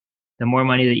the more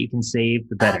money that you can save,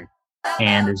 the better.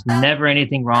 And there's never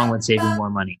anything wrong with saving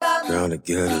more money. Gonna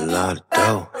get a lot of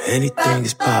dough. Anything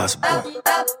is possible.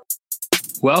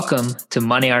 Welcome to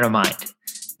Money on Our Mind.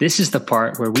 This is the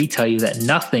part where we tell you that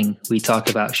nothing we talk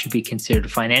about should be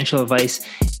considered financial advice,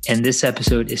 and this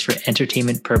episode is for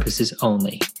entertainment purposes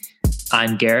only.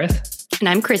 I'm Gareth. And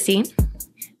I'm Chrissy.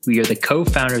 We are the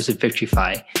co-founders of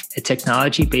Victrify, a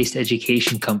technology-based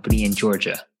education company in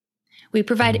Georgia. We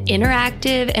provide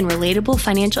interactive and relatable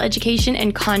financial education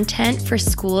and content for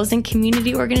schools and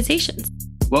community organizations.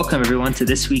 Welcome, everyone, to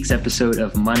this week's episode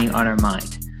of Money on Our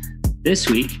Mind. This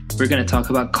week, we're going to talk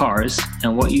about cars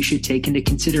and what you should take into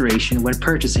consideration when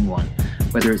purchasing one,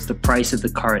 whether it's the price of the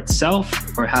car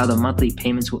itself or how the monthly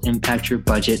payments will impact your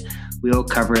budget. We'll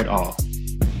cover it all.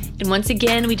 And once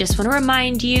again, we just want to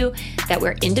remind you that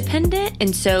we're independent,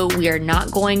 and so we are not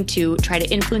going to try to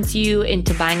influence you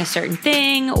into buying a certain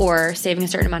thing or saving a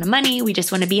certain amount of money. We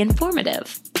just want to be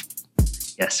informative.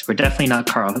 Yes, we're definitely not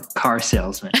car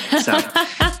salesmen. So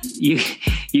you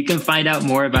can find out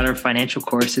more about our financial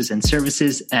courses and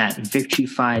services at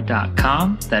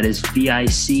victrefy.com. That is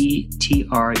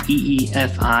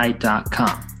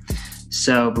VICTREEFI.com.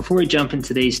 So before we jump into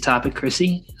today's topic,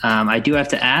 Chrissy, I do have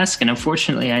to ask, and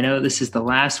unfortunately, I know this is the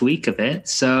last week of it.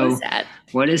 So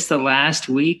what is the last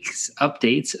week's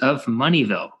updates of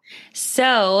Moneyville?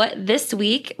 So this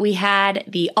week we had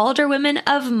the Alderwomen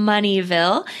of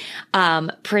Moneyville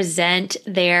present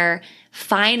their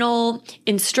final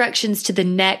instructions to the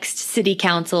next City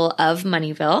Council of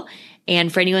Moneyville.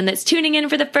 And for anyone that's tuning in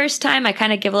for the first time, I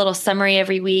kind of give a little summary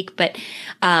every week, but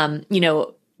we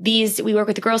work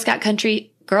with the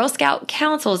Girl Scout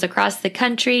councils across the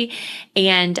country,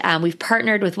 and we've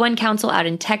partnered with one council out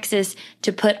in Texas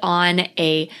to put on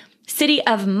a City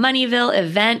of Moneyville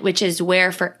event, which is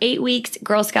where for 8 weeks,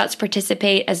 Girl Scouts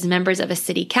participate as members of a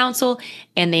city council,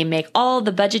 and they make all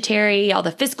the budgetary, all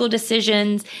the fiscal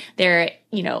decisions. They're,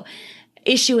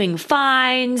 issuing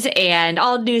fines and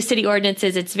all new city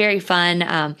ordinances. It's very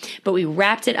fun. But we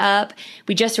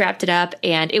just wrapped it up,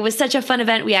 and it was such a fun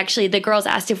event. The girls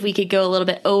asked if we could go a little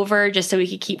bit over just so we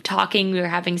could keep talking. We were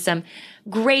having some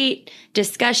great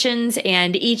discussions,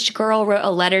 and each girl wrote a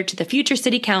letter to the future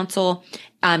city council,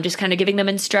 just kind of giving them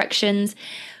instructions.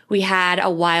 We had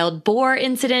a wild boar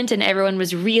incident, and everyone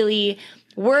was really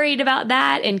worried about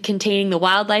that and containing the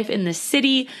wildlife in the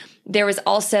city. There was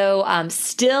also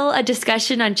still a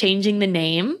discussion on changing the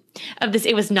name of this.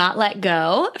 It was not let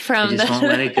go from won't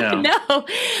let it go. No.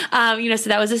 So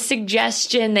that was a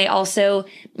suggestion. They also,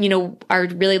 are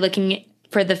really looking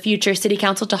for the future city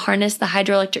council to harness the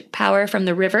hydroelectric power from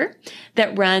the river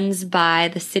that runs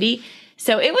by the city.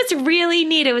 So it was really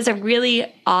neat. It was a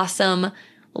really awesome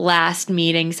last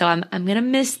meeting. So I'm going to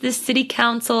miss this city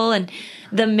council, and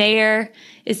the mayor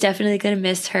is definitely going to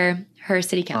miss her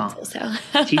city council. So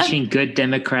teaching good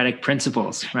democratic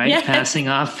principles, right? Yes. Passing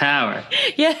off power.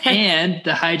 Yeah. And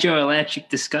the hydroelectric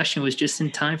discussion was just in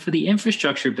time for the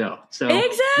infrastructure bill. So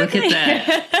exactly. Look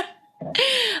at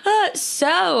that.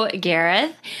 So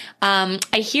Gareth, I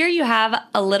hear you have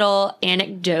a little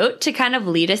anecdote to kind of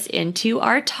lead us into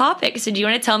our topic. So do you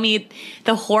want to tell me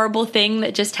the horrible thing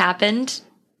that just happened?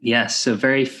 Yes. So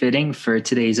very fitting for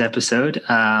today's episode.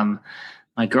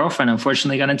 My girlfriend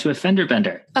unfortunately got into a fender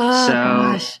bender.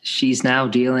 Gosh. She's now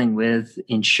dealing with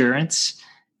insurance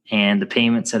and the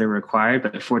payments that are required,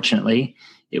 but fortunately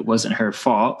it wasn't her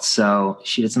fault. So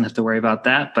she doesn't have to worry about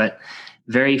that, but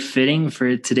very fitting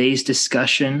for today's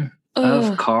discussion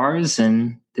of cars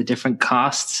and the different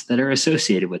costs that are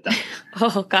associated with them.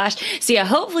 Oh gosh. So yeah,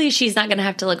 hopefully she's not going to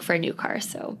have to look for a new car.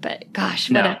 So, but gosh,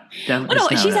 she's had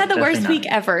the worst week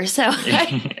ever. So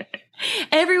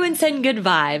everyone send good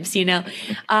vibes,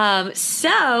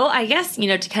 So I guess,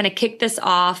 to kind of kick this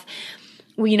off,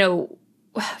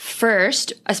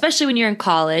 first, especially when you're in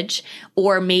college,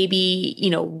 or maybe,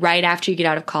 right after you get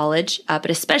out of college, but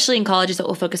especially in college is what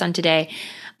we'll focus on today.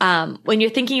 When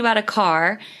you're thinking about a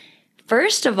car,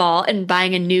 first of all, and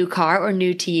buying a new car or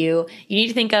new to you, you need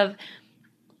to think of,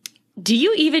 do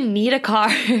you even need a car?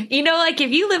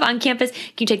 If you live on campus,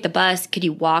 can you take the bus? Could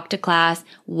you walk to class?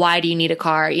 Why do you need a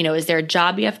car? Is there a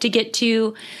job you have to get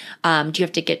to? Do you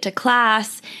have to get to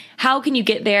class? How can you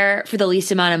get there for the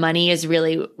least amount of money is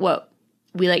really what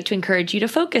we like to encourage you to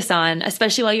focus on,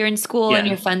 especially while you're in school and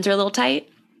your funds are a little tight.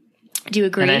 Do you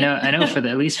agree? And I know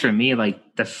at least for me,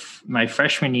 my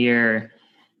freshman year,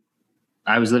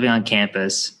 I was living on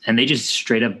campus and they just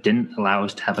straight up didn't allow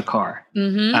us to have a car.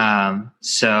 Mm-hmm.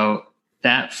 So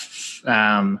that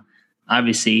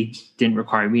obviously didn't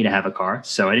require me to have a car.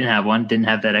 So I didn't have one, didn't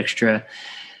have that extra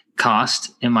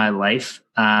cost in my life.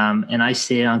 And I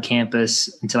stayed on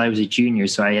campus until I was a junior.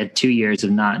 So I had 2 years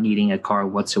of not needing a car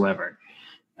whatsoever.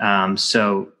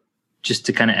 So just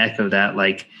to kind of echo that,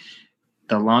 like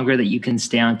the longer that you can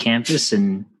stay on campus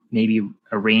and maybe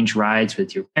arrange rides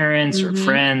with your parents or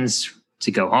friends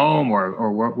to go home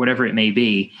or whatever it may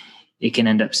be, it can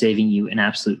end up saving you an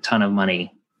absolute ton of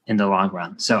money in the long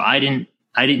run. So I didn't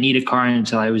need a car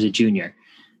until I was a junior.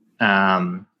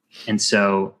 And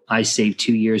so I saved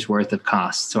 2 years worth of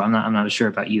costs. So I'm not sure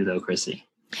about you though, Chrissy.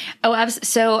 Oh,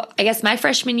 so I guess my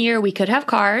freshman year, we could have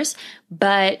cars,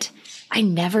 but I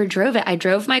never drove it. I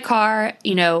drove my car,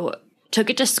 took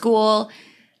it to school.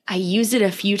 I used it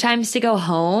a few times to go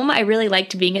home. I really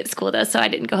liked being at school though, so I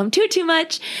didn't go home too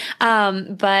much.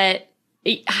 But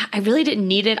I really didn't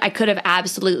need it. I could have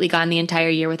absolutely gone the entire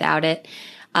year without it.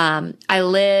 I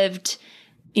lived,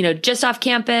 just off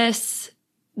campus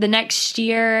the next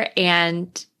year,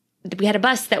 and we had a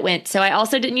bus that went. So I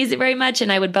also didn't use it very much,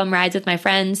 and I would bum rides with my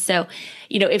friends. So,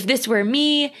 if this were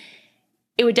me,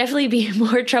 it would definitely be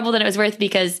more trouble than it was worth,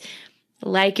 because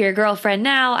like your girlfriend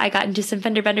now, I got into some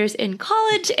fender benders in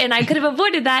college, and I could have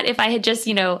avoided that if I had just,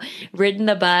 ridden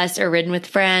the bus or ridden with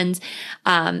friends.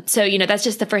 So, that's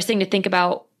just the first thing to think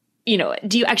about.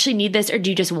 Do you actually need this, or do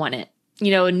you just want it?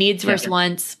 Needs versus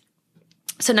wants.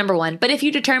 So number one, but if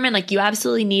you determine like you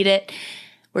absolutely need it,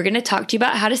 we're going to talk to you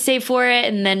about how to save for it,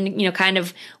 and then, kind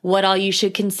of what all you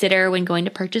should consider when going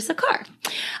to purchase a car.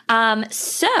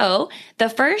 So the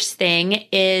first thing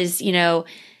is,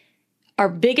 our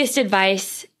biggest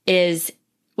advice is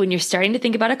when you're starting to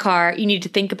think about a car, you need to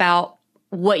think about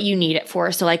what you need it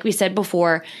for. So like we said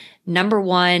before, number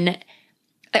one,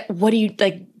 what do you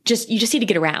like? You just need to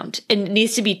get around, and it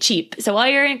needs to be cheap. So while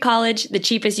you're in college, the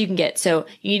cheapest you can get. So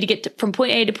you need to get from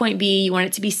point A to point B. You want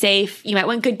it to be safe. You might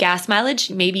want good gas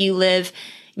mileage. Maybe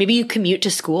you commute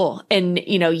to school, and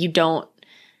you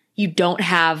don't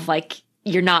have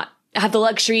you're not have the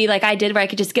luxury like I did where I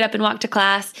could just get up and walk to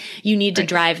class. You need to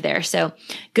drive there. So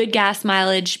good gas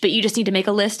mileage, but you just need to make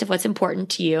a list of what's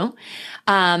important to you.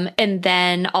 And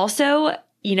then also,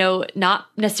 not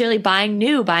necessarily buying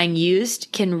new, buying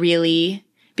used can really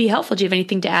be helpful. Do you have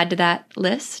anything to add to that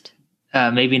list?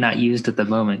 Maybe not used at the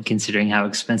moment, considering how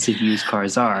expensive used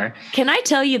cars are. Can I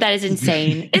tell you that is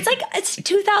insane? It's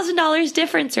 $2,000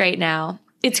 difference right now.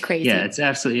 It's crazy. Yeah, it's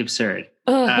absolutely absurd.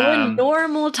 In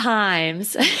normal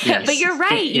times. Yes. But you're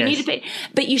right. You need to pay,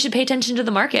 but you should pay attention to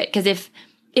the market, because if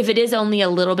it is only a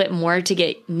little bit more to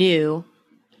get new,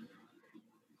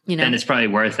 then it's probably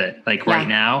worth it. Right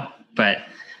now, but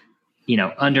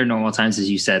under normal times, as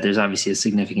you said, there's obviously a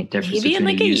significant difference maybe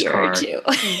between in a used year car, or two.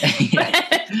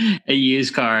 a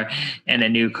used car and a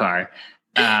new car.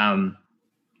 And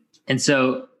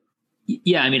so,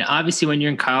 obviously when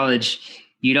you're in college,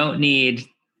 you don't need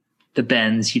the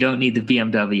Benz, you don't need the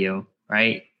BMW,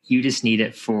 right? You just need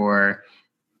it for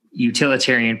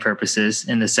utilitarian purposes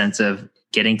in the sense of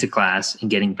getting to class and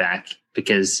getting back,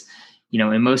 because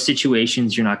in most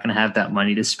situations, you're not going to have that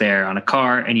money to spare on a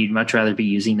car, and you'd much rather be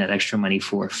using that extra money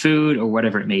for food or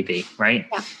whatever it may be, right?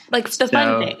 Yeah.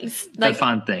 Fun things. The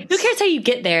fun things. Who cares how you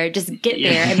get there? Just get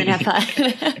there and then have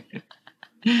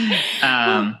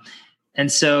fun.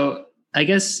 And so I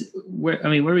guess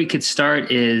where we could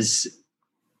start is,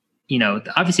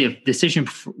 obviously a decision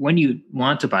when you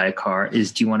want to buy a car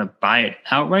is, do you want to buy it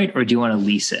outright or do you want to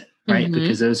lease it, right? Mm-hmm.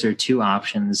 Because those are two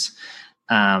options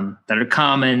that are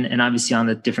common. And obviously on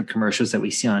the different commercials that we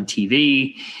see on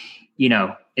TV,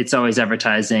 it's always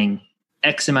advertising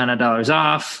X amount of dollars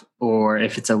off, or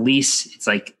if it's a lease, it's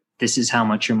like, this is how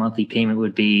much your monthly payment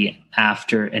would be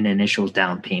after an initial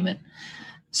down payment.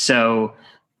 So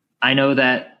I know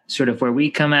that sort of where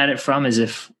we come at it from is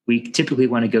if we typically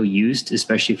want to go used,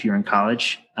 especially if you're in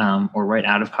college or right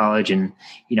out of college, and,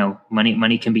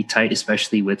 money can be tight,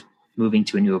 especially with moving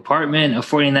to a new apartment,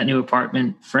 affording that new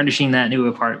apartment, furnishing that new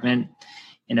apartment,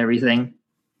 and everything.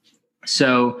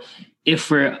 So if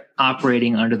we're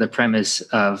operating under the premise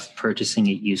of purchasing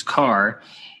a used car,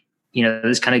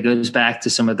 this kind of goes back to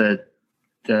some of the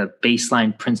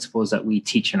baseline principles that we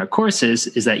teach in our courses,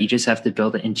 is that you just have to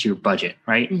build it into your budget,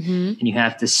 right? Mm-hmm. And you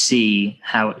have to see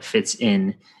how it fits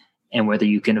in and whether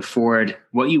you can afford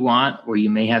what you want, or you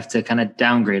may have to kind of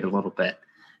downgrade a little bit.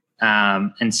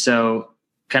 And so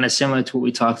kind of similar to what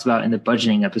we talked about in the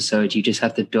budgeting episode, you just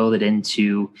have to build it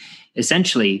into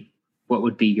essentially what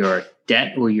would be your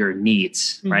debt or your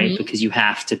needs, right? Mm-hmm. Because you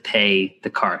have to pay the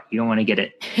car. You don't want to get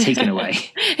it taken away.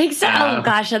 Exactly. Oh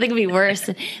gosh, I think it'd be worse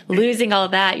than losing all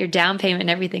that, your down payment and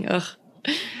everything. Ugh.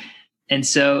 And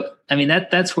so,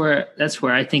 that's where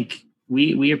I think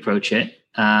we approach it.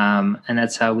 And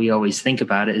that's how we always think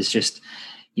about it, is just,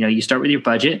 you start with your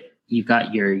budget. You've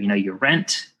got your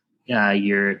rent,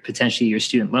 your potentially your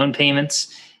student loan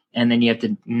payments, and then you have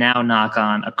to now knock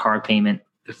on a car payment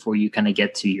before you kind of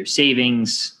get to your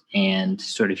savings and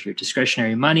sort of your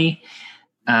discretionary money,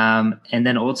 and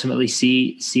then ultimately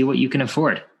see what you can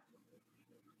afford.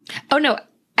 Oh no,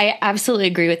 I absolutely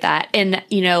agree with that. And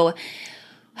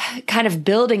kind of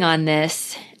building on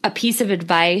this, a piece of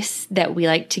advice that we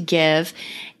like to give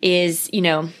is,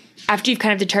 after you've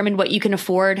kind of determined what you can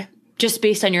afford just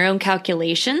based on your own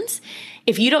calculations,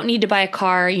 if you don't need to buy a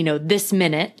car, this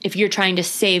minute, if you're trying to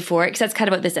save for it, because that's kind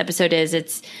of what this episode is,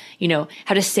 it's,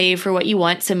 how to save for what you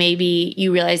want. So maybe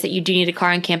you realize that you do need a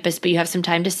car on campus, but you have some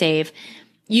time to save.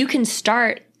 You can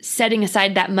start setting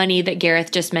aside that money that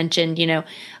Gareth just mentioned,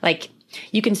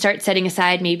 you can start setting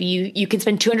aside, maybe you can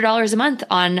spend $200 a month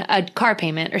on a car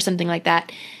payment or something like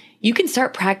that. You can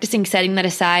start practicing setting that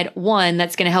aside. One,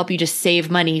 that's going to help you just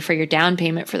save money for your down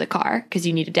payment for the car, because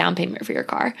you need a down payment for your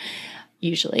car,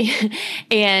 usually.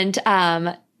 And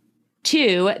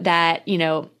two, that,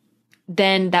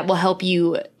 then that will help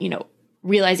you,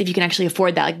 realize if you can actually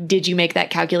afford that. Like, did you make that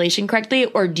calculation correctly?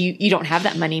 Or you don't have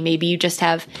that money? Maybe you just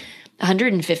have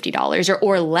 $150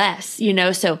 or less,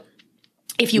 so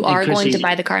if you are going to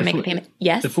buy the car and make a payment.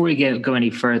 Yes. Before we go any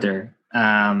further,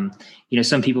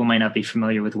 some people might not be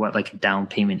familiar with what like a down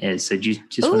payment is. So do you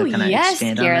just want to kind of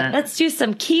expand on that? Let's do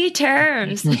some key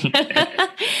terms.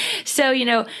 So,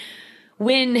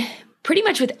 when pretty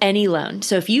much with any loan.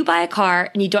 So if you buy a car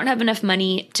and you don't have enough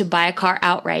money to buy a car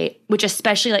outright, which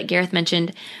especially like Gareth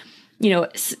mentioned, in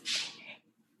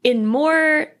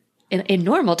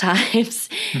normal times,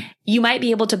 you might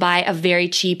be able to buy a very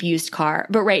cheap used car,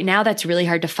 but right now that's really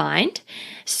hard to find.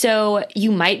 So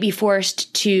you might be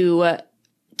forced to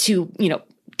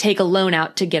take a loan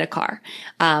out to get a car.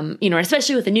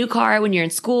 Especially with a new car when you're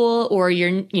in school or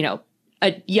you're,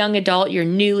 a young adult, you're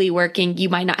newly working, you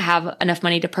might not have enough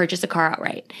money to purchase a car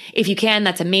outright. If you can,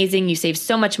 that's amazing. You save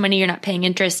so much money, you're not paying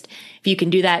interest. If you can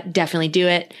do that, definitely do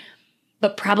it.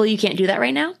 But probably you can't do that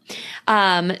right now.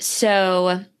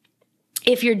 So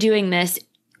if you're doing this,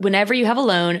 whenever you have a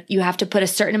loan, you have to put a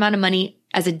certain amount of money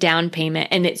as a down payment.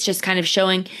 And it's just kind of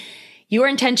showing your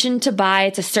intention to buy.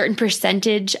 It's a certain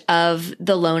percentage of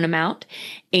the loan amount,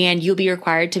 and you'll be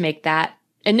required to make that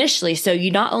initially. So you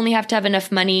not only have to have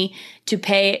enough money to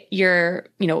pay your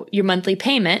monthly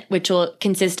payment, which will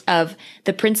consist of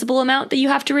the principal amount that you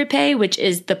have to repay, which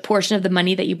is the portion of the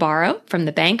money that you borrow from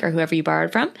the bank or whoever you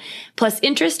borrowed from, plus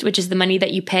interest, which is the money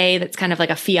that you pay. That's kind of like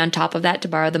a fee on top of that to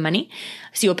borrow the money.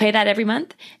 So you'll pay that every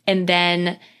month. And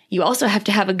then you also have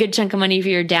to have a good chunk of money for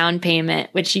your down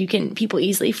payment, which people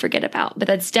easily forget about, but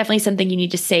that's definitely something you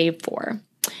need to save for.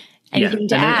 Anything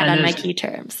to add on my key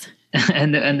terms?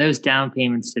 And those down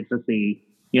payments typically,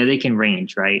 they can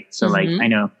range, right? So like I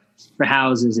know for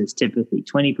houses, it's typically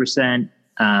 20%.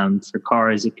 For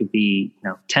cars, it could be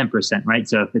 10%, right?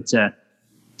 So if it's a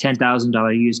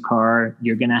 $10,000 used car,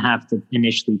 you're going to have to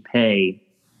initially pay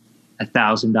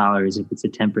 $1,000 if it's a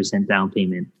 10% down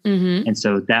payment. And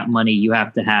so that money you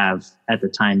have to have at the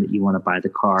time that you want to buy the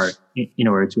car in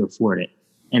order to afford it.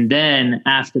 And then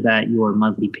after that, your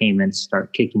monthly payments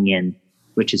start kicking in,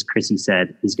 which, as Chrissy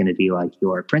said, is going to be like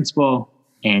your principal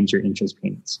and your interest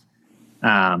payments.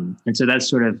 And so that's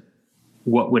sort of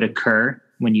what would occur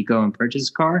when you go and purchase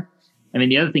a car. I mean,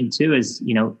 the other thing too is,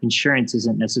 insurance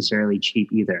isn't necessarily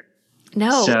cheap either.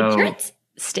 No, insurance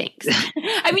stinks.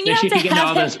 I mean, you have to get into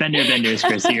all those fender benders,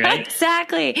 Chrissy, right?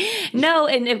 Exactly. No,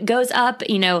 and it goes up.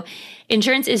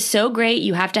 Insurance is so great.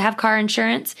 You have to have car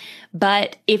insurance.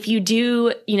 But if you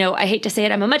do, I hate to say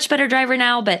it, I'm a much better driver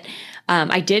now, but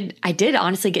I did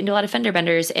honestly get into a lot of fender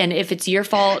benders. And if it's your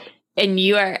fault and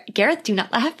you are, Gareth, do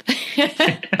not laugh,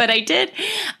 but I did.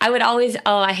 I would always,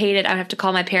 I hate it. I would have to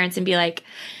call my parents and be like,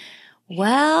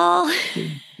 well,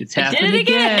 it's happened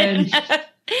again.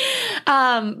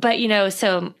 But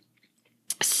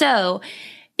so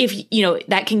if,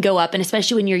 that can go up, and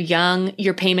especially when you're young,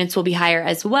 your payments will be higher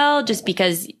as well, just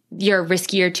because you're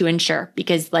riskier to insure,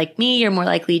 because like me, you're more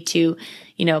likely to,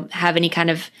 have any kind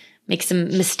of make some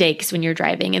mistakes when you're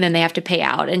driving, and then they have to pay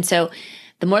out. And so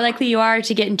the more likely you are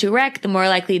to get into a wreck, the more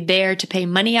likely they're to pay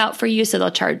money out for you. So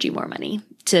they'll charge you more money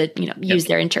to, use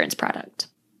their insurance product.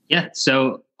 Yeah.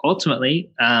 So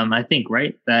ultimately, I think,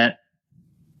 right, that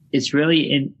it's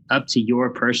really up to your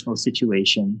personal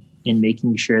situation in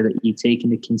making sure that you take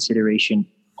into consideration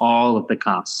all of the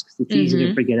costs. 'Cause it's easy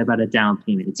to forget about a down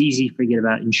payment. It's easy to forget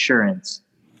about insurance.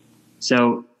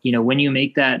 So, when you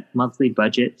make that monthly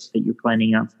budget that you're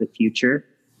planning out for the future,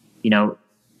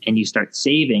 and you start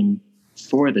saving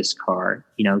for this car,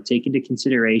 take into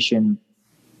consideration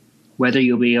whether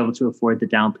you'll be able to afford the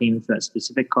down payment for that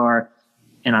specific car.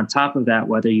 And on top of that,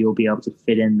 whether you'll be able to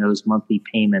fit in those monthly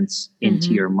payments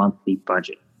into your monthly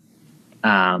budget.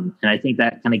 And I think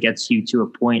that kind of gets you to a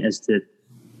point as to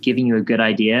giving you a good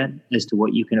idea as to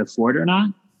what you can afford or not.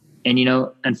 And,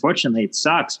 unfortunately it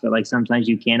sucks, but like sometimes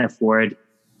you can't afford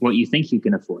what you think you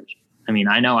can afford. I mean,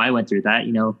 I know I went through that,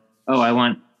 I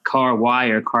want car Y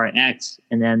or car X.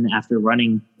 And then after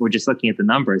we're just looking at the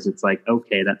numbers, it's like,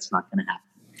 okay, that's not going to happen.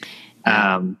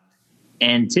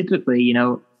 And typically,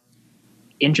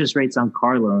 interest rates on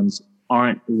car loans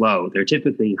aren't low. They're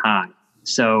typically high.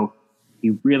 So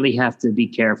you really have to be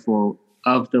careful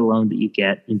of the loan that you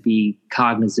get and be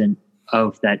cognizant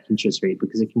of that interest rate,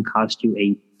 because it can cost you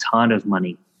a ton of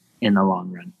money in the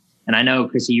long run. And I know,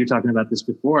 Chrissy, you were talking about this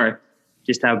before,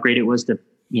 just how great it was to,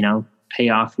 pay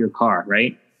off your car,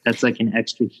 right? That's like an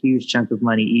extra huge chunk of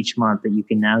money each month that you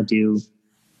can now do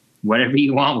whatever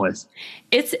you want with.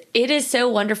 It is so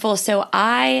wonderful. So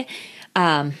I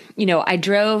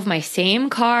drove my same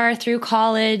car through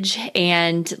college,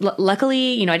 and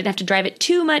luckily, I didn't have to drive it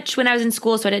too much when I was in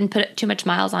school, so I didn't put too much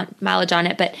mileage on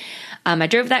it. But I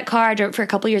drove that car. I drove it for a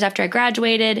couple years after I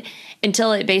graduated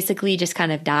until it basically just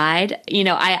kind of died.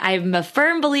 I'm a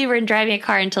firm believer in driving a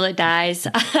car until it dies.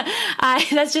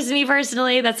 That's just me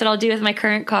personally. That's what I'll do with my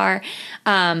current car.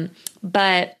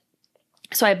 But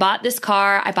so I bought this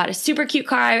car. I bought a super cute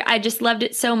car. I just loved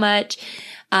it so much.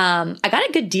 I got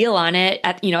a good deal on it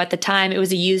at the time. It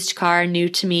was a used car, new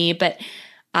to me, but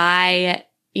that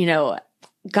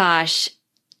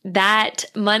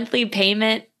monthly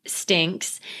payment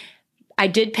stinks. I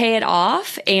did pay it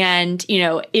off, and,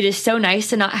 it is so nice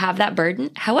to not have that burden.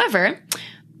 However,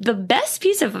 the best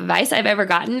piece of advice I've ever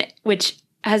gotten, which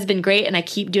has been great, and I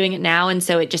keep doing it now, and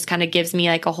so it just kind of gives me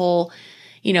like a whole,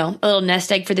 a little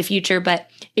nest egg for the future. But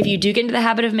if you do get into the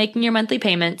habit of making your monthly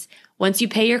payments, once you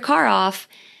pay your car off,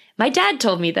 my dad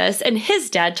told me this, and his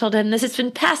dad told him this. It's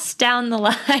been passed down the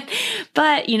line.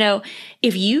 But,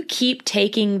 if you keep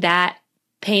taking that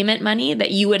payment money that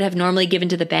you would have normally given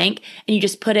to the bank and you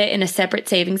just put it in a separate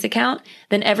savings account,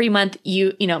 then every month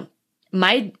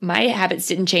my habits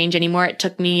didn't change anymore. It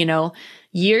took me,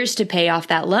 years to pay off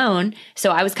that loan.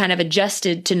 So I was kind of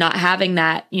adjusted to not having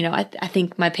that. I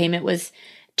think my payment was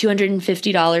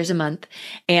 $250 a month,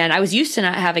 and I was used to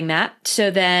not having that.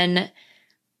 So then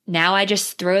now I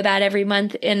just throw that every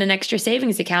month in an extra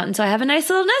savings account. And so I have a nice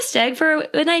little nest egg for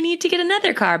when I need to get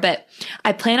another car. But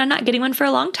I plan on not getting one for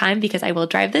a long time because I will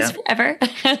drive this forever.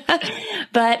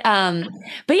 But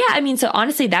yeah, so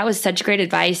honestly, that was such great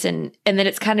advice. And then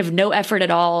it's kind of no effort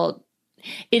at all.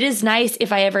 It is nice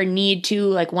if I ever need to,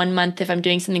 like 1 month, if I'm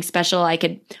doing something special, I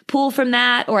could pull from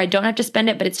that, or I don't have to spend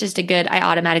it, but it's just I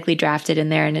automatically draft it in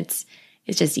there, and it's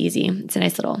just easy. It's a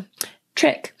nice little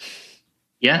trick.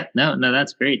 Yeah, no,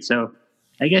 that's great. So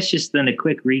I guess just then a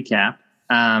quick recap.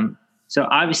 So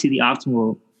obviously the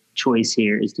optimal choice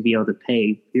here is to be able to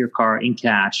pay for your car in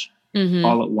cash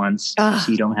all at once, so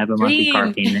you don't have a monthly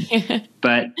car payment.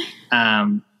 But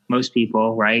most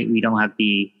people, right, we don't have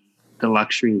the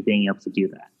luxury of being able to do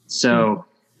that. So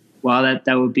while that's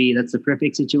the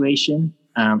perfect situation,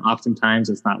 oftentimes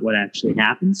that's not what actually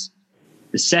happens.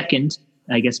 The second,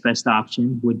 I guess, best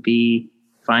option would be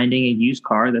finding a used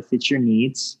car that fits your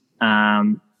needs,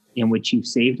 in which you've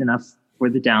saved enough for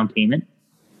the down payment,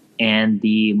 and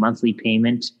the monthly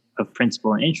payment of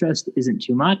principal and interest isn't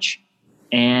too much.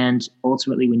 And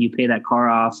ultimately, when you pay that car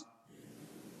off,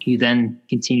 you then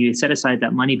continue to set aside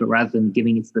that money, but rather than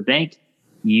giving it to the bank,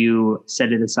 you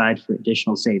set it aside for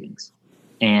additional savings.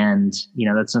 And,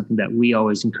 that's something that we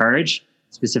always encourage,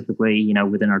 specifically,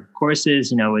 within our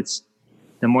courses. It's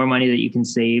the more money that you can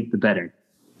save, the better.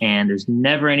 And there's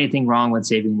never anything wrong with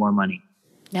saving more money.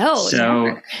 No.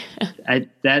 So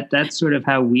that's sort of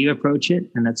how we approach it,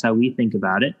 and that's how we think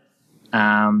about it.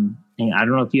 And I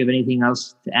don't know if you have anything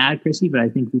else to add, Chrissy, but I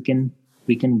think we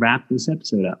can wrap this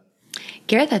episode up.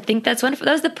 Gareth, I think that's wonderful.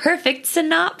 That was the perfect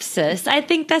synopsis. I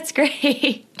think that's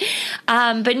great.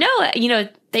 But no,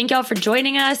 thank y'all for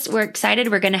joining us. We're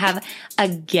excited. We're going to have a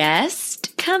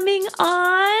guest coming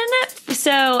on.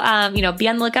 So, be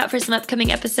on the lookout for some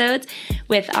upcoming episodes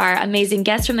with our amazing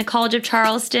guests from the College of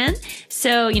Charleston.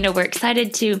 So, we're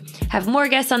excited to have more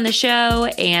guests on the show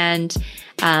and,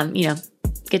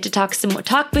 get to talk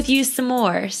with you some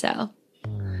more. So.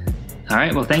 All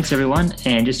right. Well, thanks, everyone.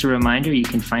 And just a reminder, you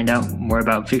can find out more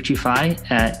about Victreefi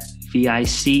at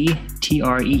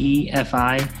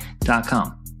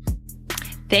victreefi.com.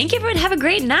 Thank you, everyone. Have a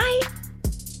great night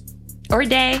or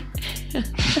day.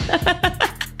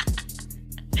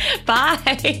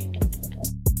 Bye.